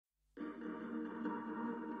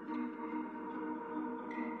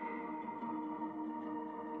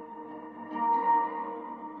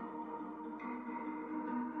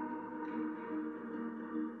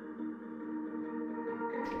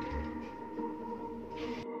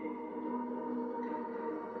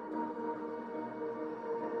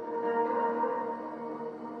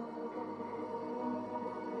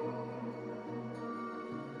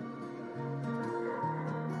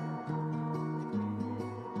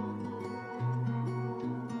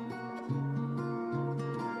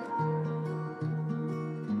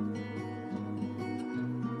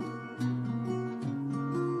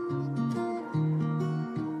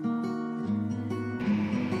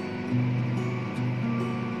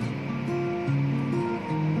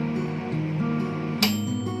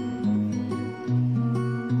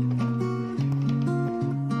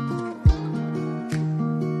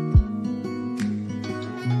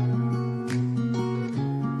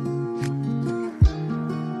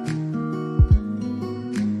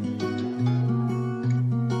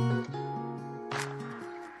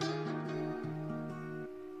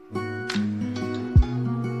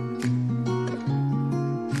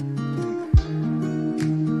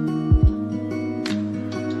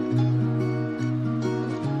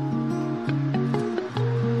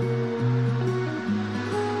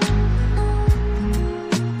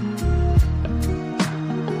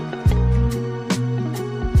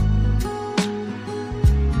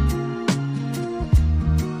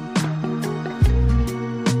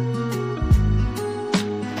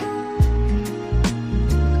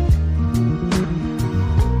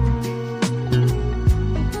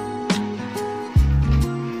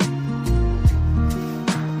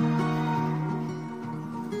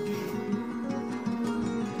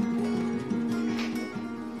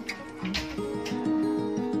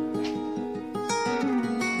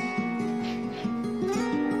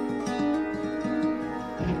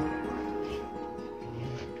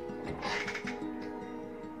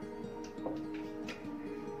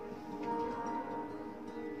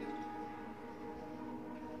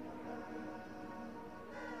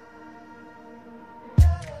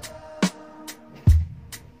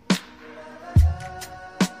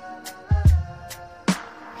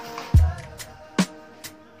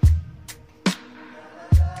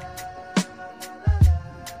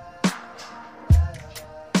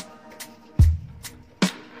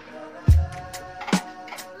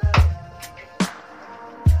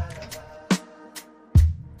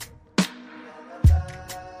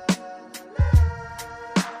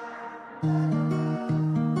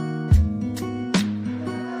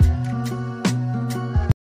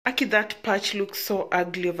Aki, that patch looks so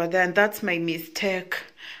ugly over there, and that's my mistake.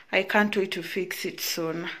 I can't wait to fix it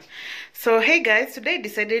soon. So hey guys, today I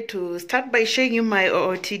decided to start by showing you my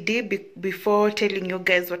OOTD before telling you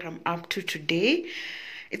guys what I'm up to today.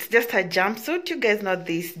 It's just a jumpsuit. You guys know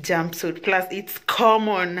this jumpsuit, plus it's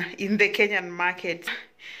common in the Kenyan market.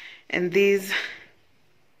 And these,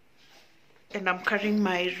 and I'm carrying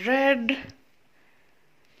my red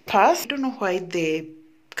purse. I don't know why the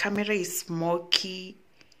camera is smoky.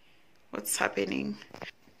 What's happening?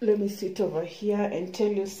 Let me sit over here and tell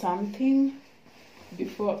you something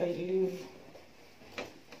before I leave.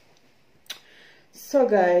 So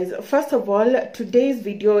guys, first of all, today's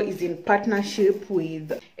video is in partnership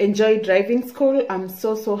with Enjoy Driving School. I'm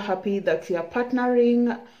so happy that we are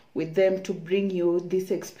partnering with them to bring you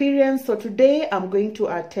this experience. So today I'm going to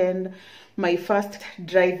attend my first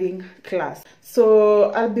driving class.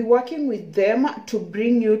 So I'll be working with them to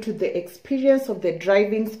bring you to the experience of the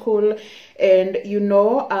driving school, and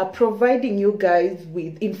providing you guys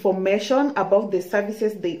with information about the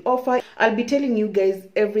services they offer. I'll be telling you guys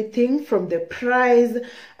everything from the price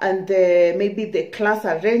and maybe the class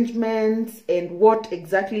arrangements and what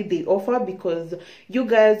exactly they offer, because you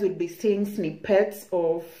guys will be seeing snippets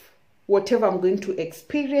of whatever I'm going to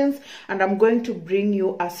experience, and I'm going to bring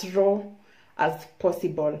you as raw as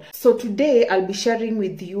possible. So today I'll be sharing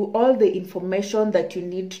with you all the information that you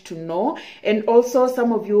need to know. And also,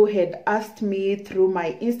 some of you had asked me through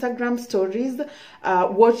my Instagram stories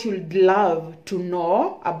what you'd love to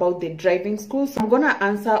know about the driving school. So I'm gonna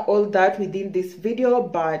answer all that within this video,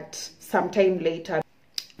 but sometime later.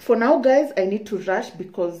 For now guys, I need to rush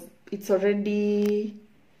because it's already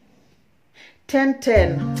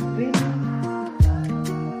 10:10. Really?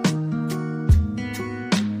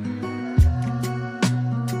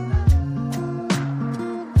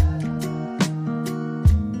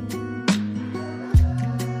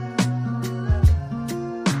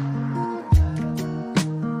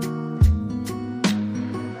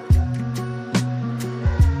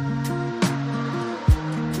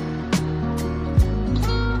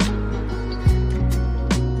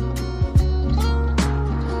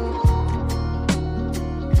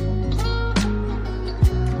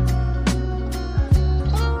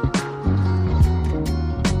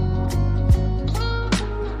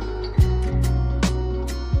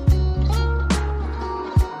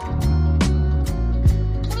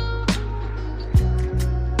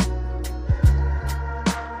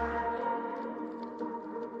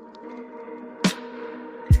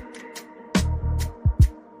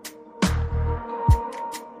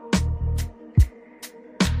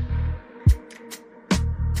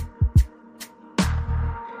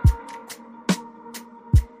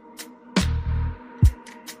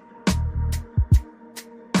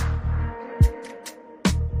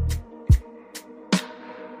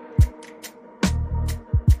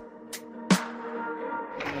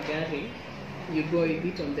 You go a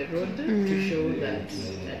bit on the road to show that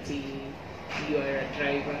you are a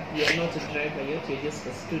driver. You are not a driver yet, you're just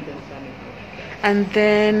a student learning how to drive. And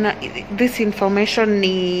then this information,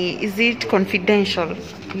 is it confidential?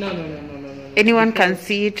 No. Anyone can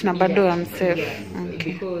see it, na bado I'm safe. Yes,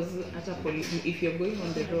 okay. Because if you're going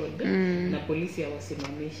on the road, na polisi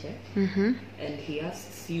awasimamisha, and he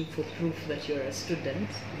asks you for proof that you're a student,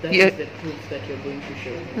 that is the proof that you're going to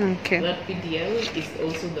show. Okay. That PDL is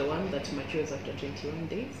also the one that matures after 21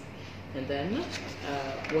 days. And then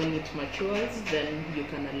when it matures, then you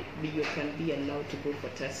can be allowed to go for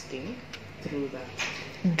testing through that.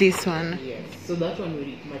 This one? Yes. So that one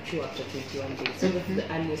will mature after 21 days. So that's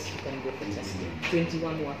the earliest you can go for testing.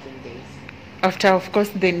 21 working days. After, of course,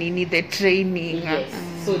 the training. Yes.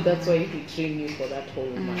 So that's why we train you for that whole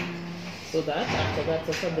month. So that after that,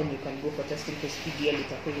 also then you can go for testing because PDL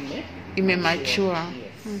itakuwa mature.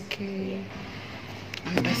 Yes. Okay.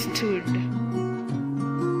 Yeah. Understood.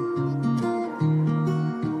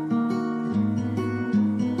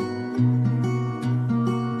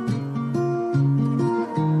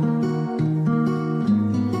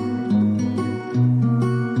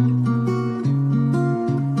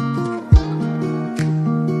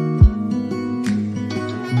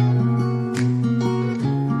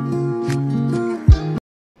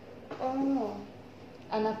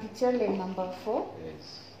 Anapitia lane number 4.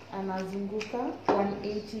 Yes. Anazunguka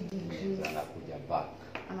 180 degrees. Yes,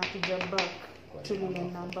 anakuja back to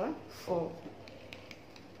lane number 4.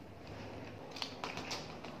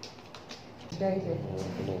 Direct.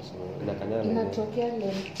 Inatokea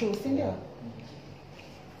lane 2, si ndio?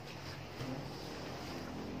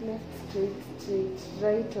 Left, straight,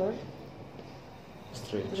 right or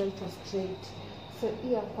straight. Right or straight. So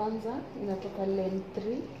hii ya kwanza inatoka lane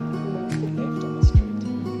 3, left or straight.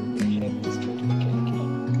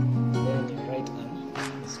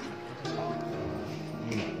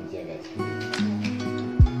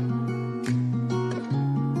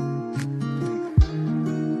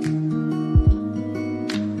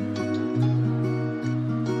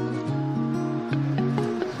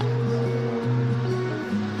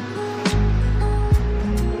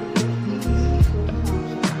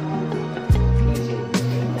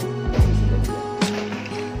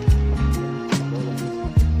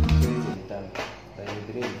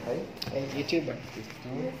 YouTuber.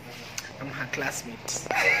 I'm her classmate.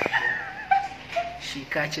 She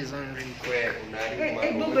catches on really quick.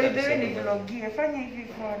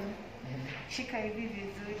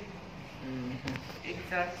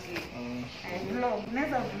 Exactly. Vlog,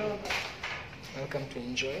 never vlog. Welcome to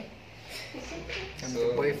Enjoy. I'm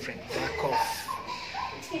the boyfriend. Back off.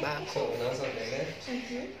 Back off.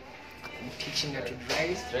 I'm teaching her to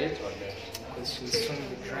drive. Straight or left? Because she'll soon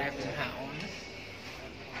be driving her own.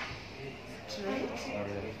 Straight? Or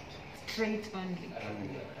left? Straight only.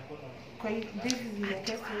 Quite, this is your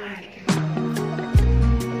test only.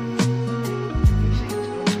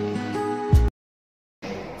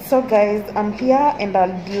 So guys, I'm here and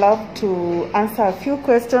I'd love to answer a few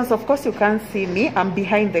questions. Of course you can't see me, I'm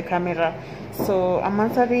behind the camera. So I'm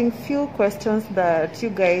answering few questions that you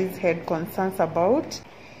guys had concerns about.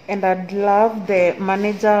 And I'd love the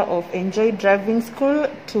manager of Enjoy Driving School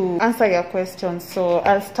to answer your questions. So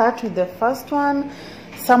I'll start with the first one.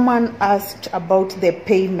 Someone asked about the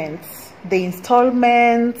payments, the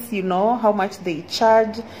installments, you know, how much they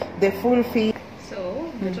charge, the full fee.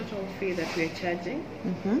 So the total fee that we're charging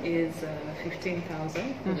is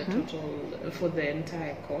 15,000 for the total for the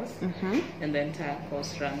entire course, and the entire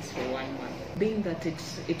course runs for 1 month. Being that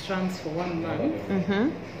it runs for 1 month,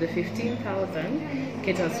 the 15,000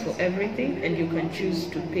 caters for everything, and you can choose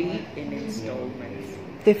to pay in installments.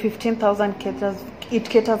 The 15,000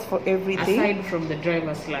 caters for everything. Aside from the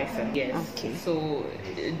driver's license, yes. Okay. So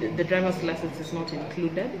the driver's license is not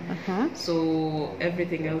included. So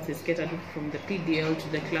everything else is catered from the PDL to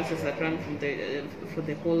the classes that run from for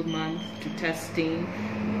the whole month to testing.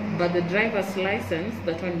 But the driver's license,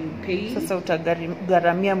 that one you pay. Sasa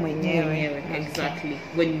utagharamia mwenyewe. Exactly.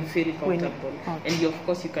 When you feel comfortable. And you, of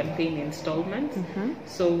course you can pay in installments.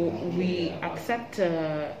 So we accept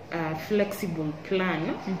a flexible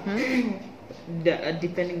plan.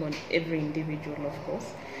 Depending on every individual, of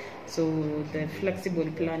course. So the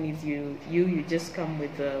flexible plan is you just come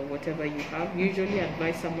with whatever you have. Usually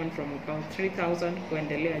advise someone from about 3,000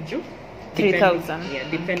 kuendelea juu. 3,000. Yeah,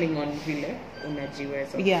 depending on vile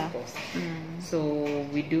unajiweza, of course. So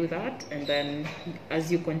we do that, and then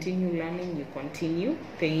as you continue learning, you continue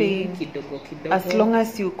paying kidogo kidogo. As long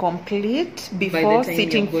as you complete before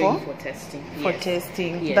sitting for testing. For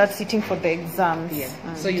testing. That's sitting for the exams.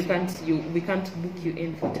 So we can't book you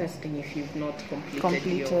in for testing if you've not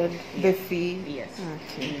completed the fee. Yes.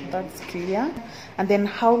 Okay, that's clear. And then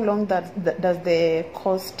how long does the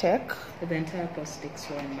course take? The entire course takes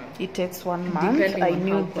 1 month. It takes 1 month. Depending I on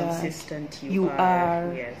knew how that consistent you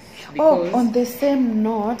are. Yes. Oh, on the same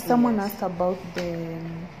note, someone asked about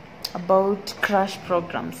crash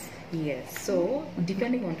programs. Yes. So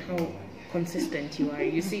depending on how consistent you are,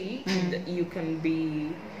 you see, you can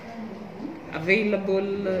be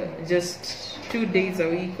available just 2 days a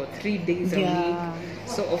week or 3 days a week.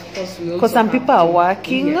 So of course we also, because some people are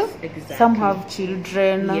working, exactly. Some have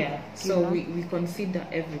children. So we consider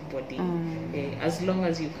everybody. As long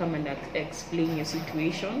as you come and explain your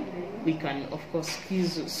situation, we can of course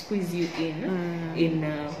squeeze you in.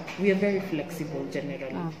 We are very flexible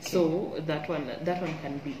generally, so that one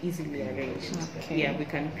can be easily arranged. We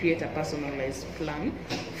can create a personalized plan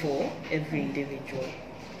for every individual.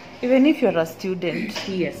 Even if you're a student.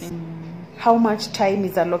 Yes. How much time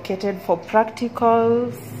is allocated for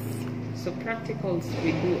practicals? So practicals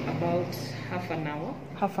we do about half an hour.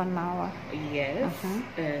 Half an hour. Yes.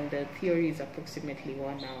 And the theory is approximately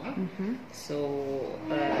 1 hour. So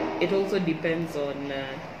it also depends on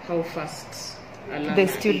how fast the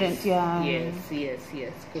student is. Yes,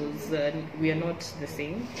 because we are not the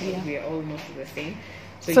same. We are all not the same.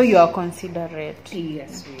 So you are considerate.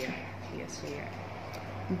 Yes, we are. Yes, we are.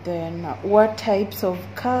 Then what types of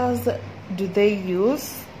cars do they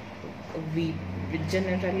use? We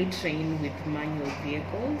generally train with manual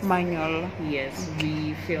vehicles. Manual. Yes,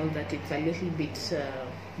 we feel that it's a little bit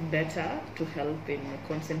better to help in the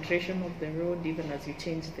concentration of the road, even as you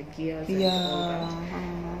change the gears and all that.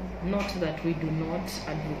 Not that we do not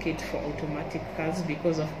advocate for automatic cars,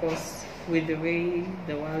 because of course with the way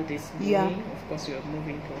the world is moving, of course we are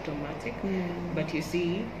moving to automatic. But you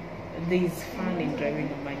see, there is fun in driving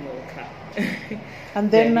a manual car. And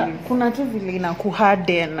then kuna tu vile ina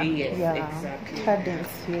kuharden. Yes, exactly. Hardens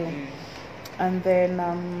you. And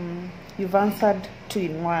then you've answered 2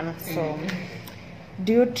 in 1. So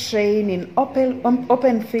do you train in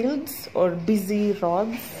open fields or busy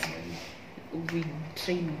roads? We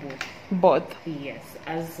train both. Yes,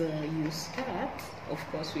 as you start, of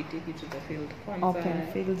course we take you to the field kwanza. Open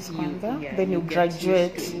fields kwanza, then you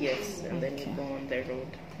graduate. Yes, and then you go on the road.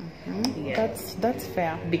 Yeah. That's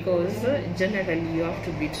fair. Because generally you have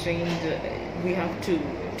to be trained, we have to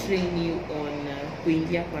train you on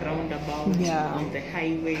kuingia kwa roundabout, on the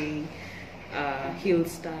highway, hill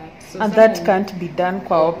start. So and that can't be done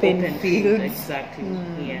kwa open fields. Exactly.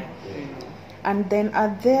 Yeah. And then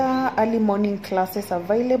are there early morning classes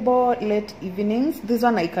available, late evenings? This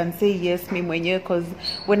one I can say yes me mwenyewe, because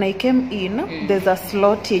when I came in there's a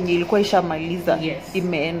slot yenye ilikuwa ishamaliza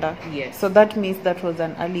imeenda. So that means that was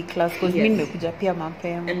an early class, because mimi nimekuja pia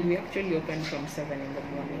mapema. And we actually open from 7 in the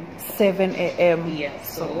morning. 7 a.m.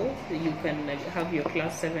 Yes, so you can have your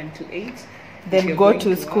class 7 to 8. Then go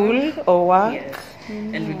to school or work. Yes.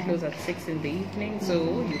 And we close at 6 in the evening, so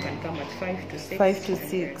you can come at 5 to 6. 5 to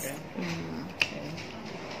 6.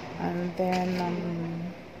 And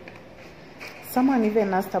then someone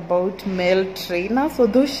even asked about male trainers,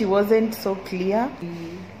 although she wasn't so clear.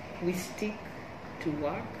 We stick to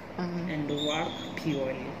work and work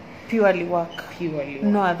purely. Purely work. Purely work.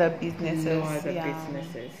 No other businesses. No other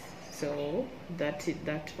businesses. So that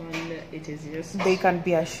one, it is just... They can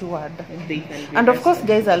be assured. They can be and of course,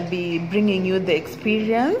 guys, I'll be bringing you the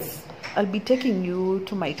experience. I'll be taking you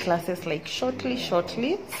to my classes like shortly,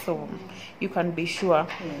 so you can be sure.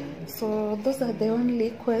 So those are the only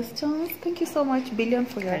questions. Thank you so much, Billion,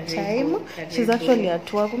 for your time. She's actually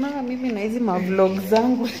at work. Mimi na hizi ma vlogs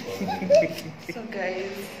zangu. So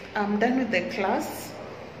guys, I'm done with the class.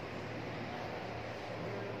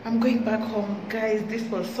 I'm going back home, guys. This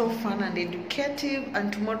was so fun and educative,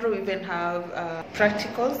 and tomorrow we even have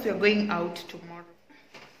practicals. We're going out tomorrow.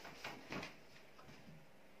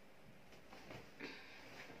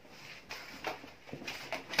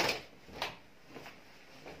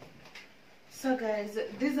 So guys,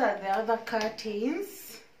 these are the other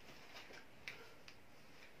curtains.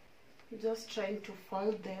 Just trying to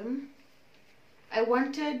fold them. I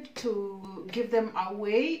wanted to give them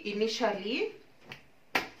away initially,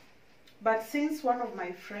 but since one of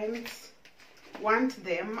my friends wants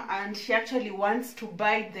them and she actually wants to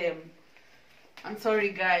buy them, I'm sorry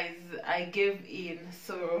guys, I gave in.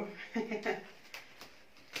 So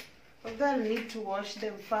although I'll need to wash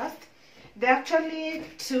them first. They're actually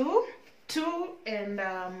two and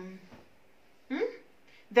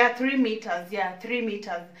they're 3 meters. Yeah, 3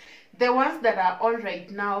 meters. The ones that are on right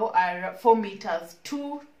now are 4 meters.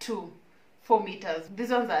 2, 4 meters.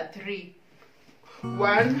 These ones are 3.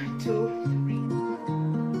 1, 2, 3.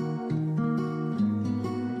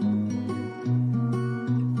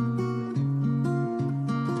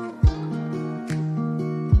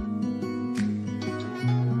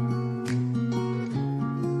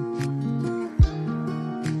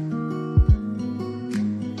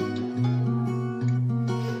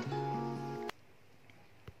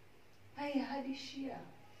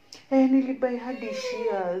 Nilibuy hadi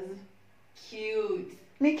shears. Cute.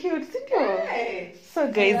 Ni cute, sindio?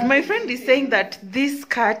 So guys, my friend is saying that these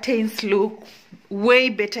curtains look way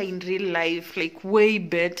better in real life, like way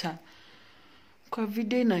better. Kwa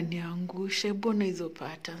video inaniangusha, bona hizo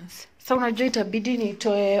patterns. So unajua itabidi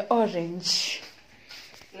nitoe orange.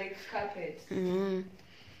 Like carpet.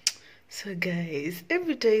 So guys,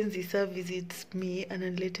 every time Zisa visits me,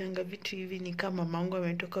 ananileteanga vitu hivi ni kama mamangu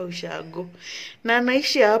ametoka ushago. Na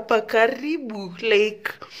anaishi hapa karibu,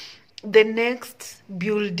 like the next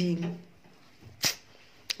building.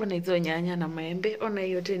 Ona hizo nyanya na maembe, ona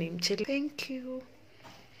yote ni mchele. Thank you.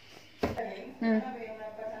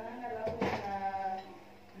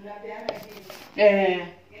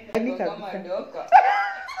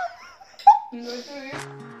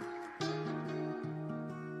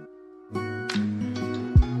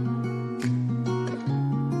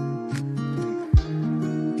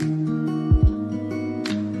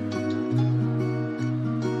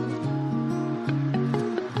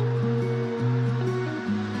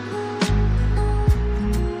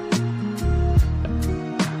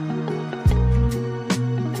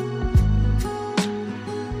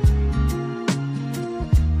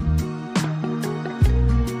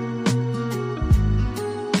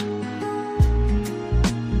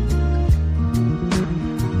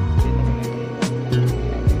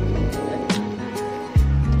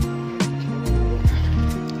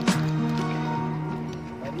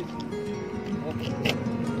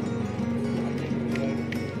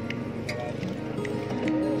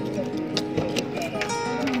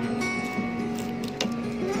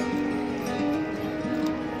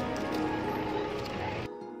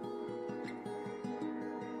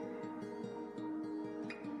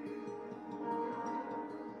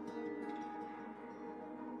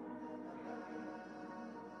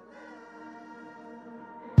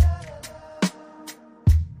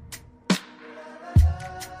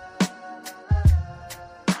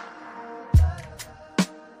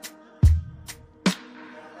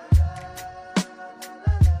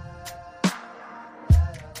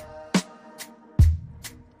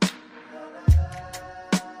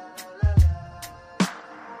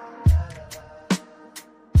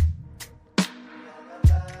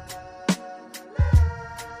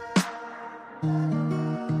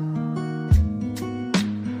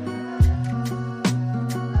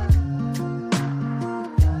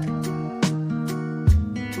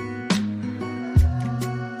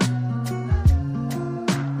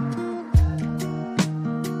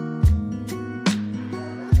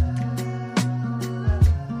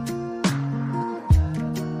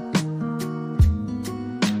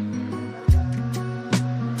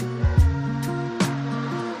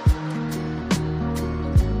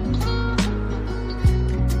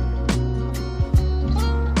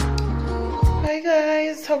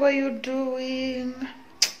 how are you doing?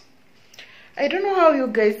 I don't know how you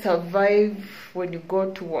guys survive when you go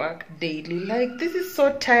to work daily. Like, this is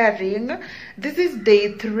so tiring. This is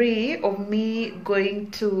day 3 of me going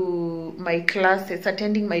to my classes,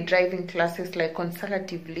 attending my driving classes like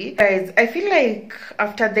consecutively. Guys, I feel like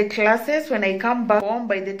after the classes, when I come back home,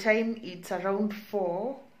 by the time it's around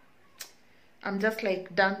 4, I'm just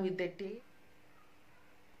like done with the day.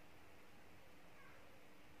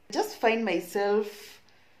 I just find myself,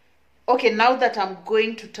 okay, now that I'm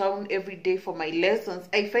going to town every day for my lessons,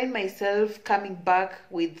 I find myself coming back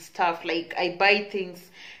with stuff. Like, I buy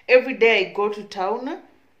things every day I go to town.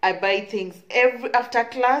 I buy things after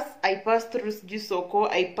class. I pass through Soko,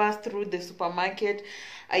 I pass through the supermarket,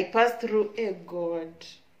 I pass through, oh God.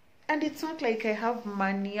 And it's not like I have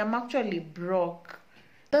money. I'm actually broke.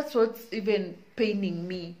 That's what's even paining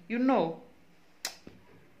me, you know.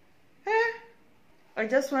 I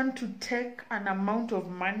just want to take an amount of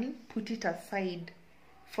money, put it aside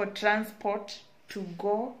for transport to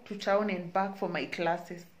go to town and back for my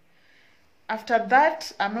classes. After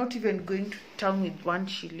that, I'm not even going to town with 1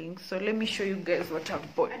 shilling. So let me show you guys what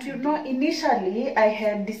I've bought. And you know, initially I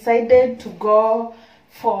had decided to go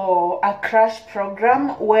for a crash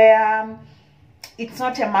program where it's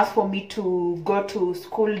not a must for me to go to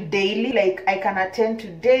school daily. Like, I can attend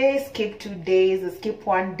today, skip 2 days, skip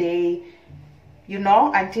 1 day, you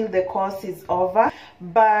know, until the course is over.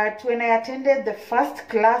 But when I attended the first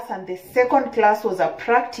class and the second class was a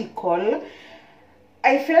practical,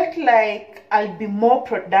 I felt like I'll be more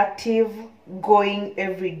productive going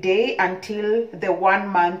every day until the 1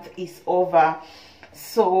 month is over.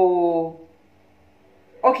 So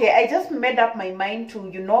okay, I just made up my mind to,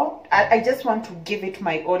 you know, I just want to give it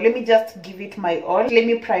my all. Let me just give it my all. Let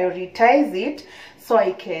me prioritize it so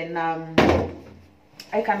I can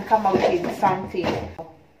come out with something.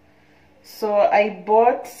 So I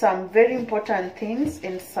bought some very important things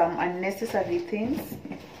and some unnecessary things.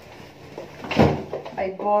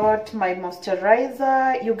 I bought my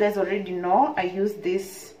moisturizer. You guys already know I use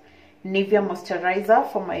this Nivea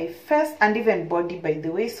moisturizer for my face and even body, by the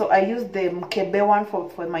way. So I use the Mkebe one for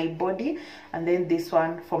my body, and then this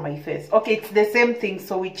one for my face. Okay, it's the same thing,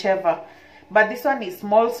 so whichever. But this one is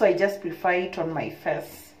small, so I just prefer it on my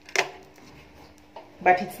face.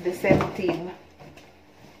 But it's the same thing.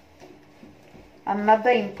 Another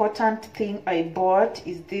important thing I bought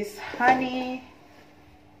is this honey.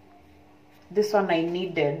 This one I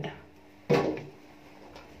needed.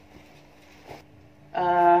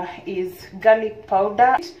 Is garlic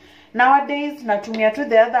powder. Nowadays natumia to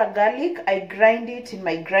the other garlic. I grind it in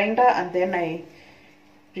my grinder and then I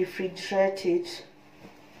refrigerate it.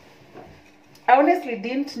 I honestly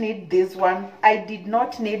didn't need this one. I did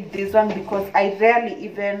not need this one because I rarely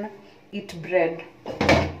even eat bread.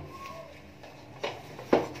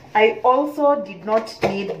 I also did not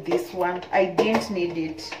need this one. I didn't need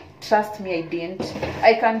it. Trust me, I didn't.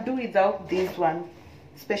 I can do without this one,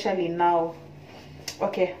 especially now.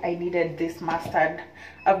 Okay, I needed this mustard.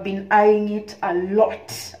 I've been eyeing it a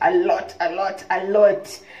lot. I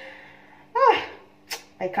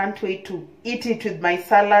can't wait to eat it with my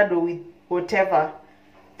salad or with whatever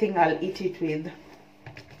thing I'll eat it with.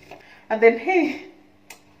 And then, hey,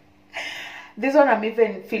 this one I'm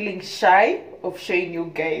even feeling shy of showing you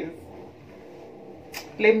guys.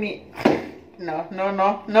 Let me, no,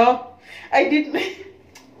 I didn't.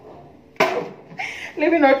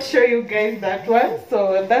 Let me not show you guys that one.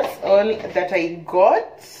 So that's all that I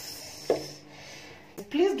got.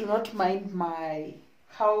 Please do not mind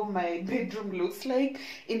how my bedroom looks like.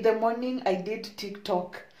 In the morning I did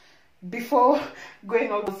TikTok before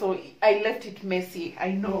going out, so I left it messy.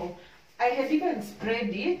 I know I had even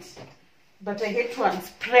spread it, but I had to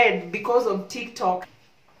unspread because of TikTok.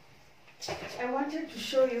 I wanted to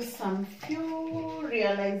show you some few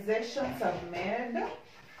realizations I've made,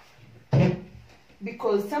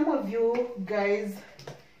 because some of you guys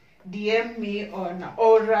DM me on,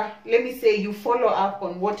 or let me say you follow up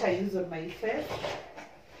on what I use on my face.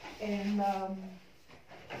 And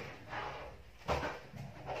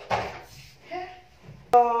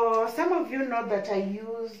some of you know that I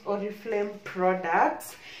use Oriflame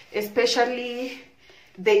products, especially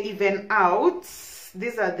the Even Outs.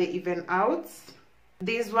 These are the Even Outs.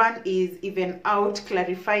 This one is Even Out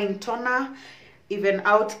Clarifying Toner, Even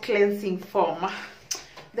Out Cleansing Foam.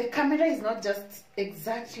 The camera is not just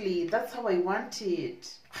exactly, that's how I want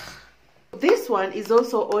it. This one is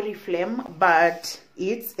also Oriflame, but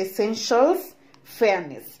it's Essentials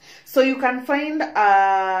Fairness. So you can find,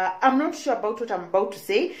 I'm not sure about what I'm about to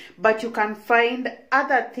say, but you can find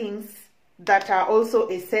other things that are also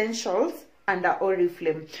essentials under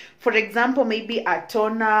Oriflame. For example, maybe a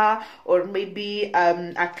toner or maybe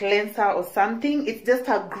a cleanser or something. It's just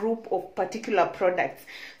a group of particular products.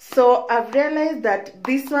 So I've realized that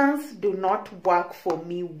these ones do not work for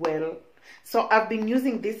me well. So I've been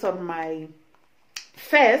using this on my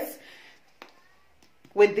face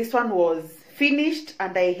when this one was finished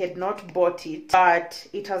and I had not bought it, but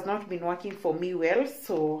it has not been working for me well,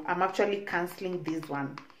 so I'm actually cancelling this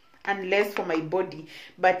one, unless for my body.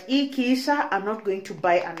 But ikiisha, I'm not going to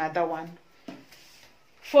buy another one.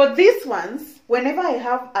 For these ones, whenever I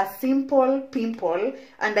have a simple pimple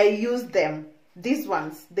and I use them, these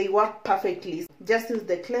ones, they work perfectly. Just use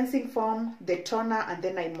the cleansing foam, the toner, and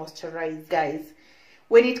then I moisturize. Guys,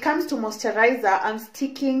 when it comes to moisturizer, I'm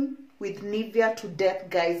sticking with Nivea to death,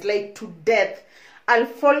 guys, like to death. I'll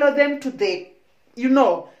follow them to the, you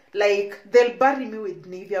know, like they'll bury me with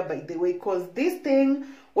Nivea, by the way, because this thing,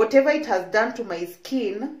 whatever it has done to my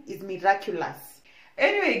skin is miraculous.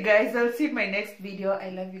 Anyway, guys, I'll see you in my next video. I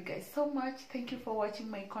love you guys so much. Thank you for watching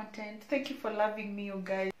my content. Thank you for loving me, you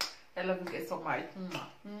guys. I love you guys so much.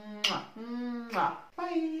 Mwah, mwah, mwah.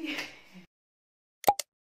 Bye.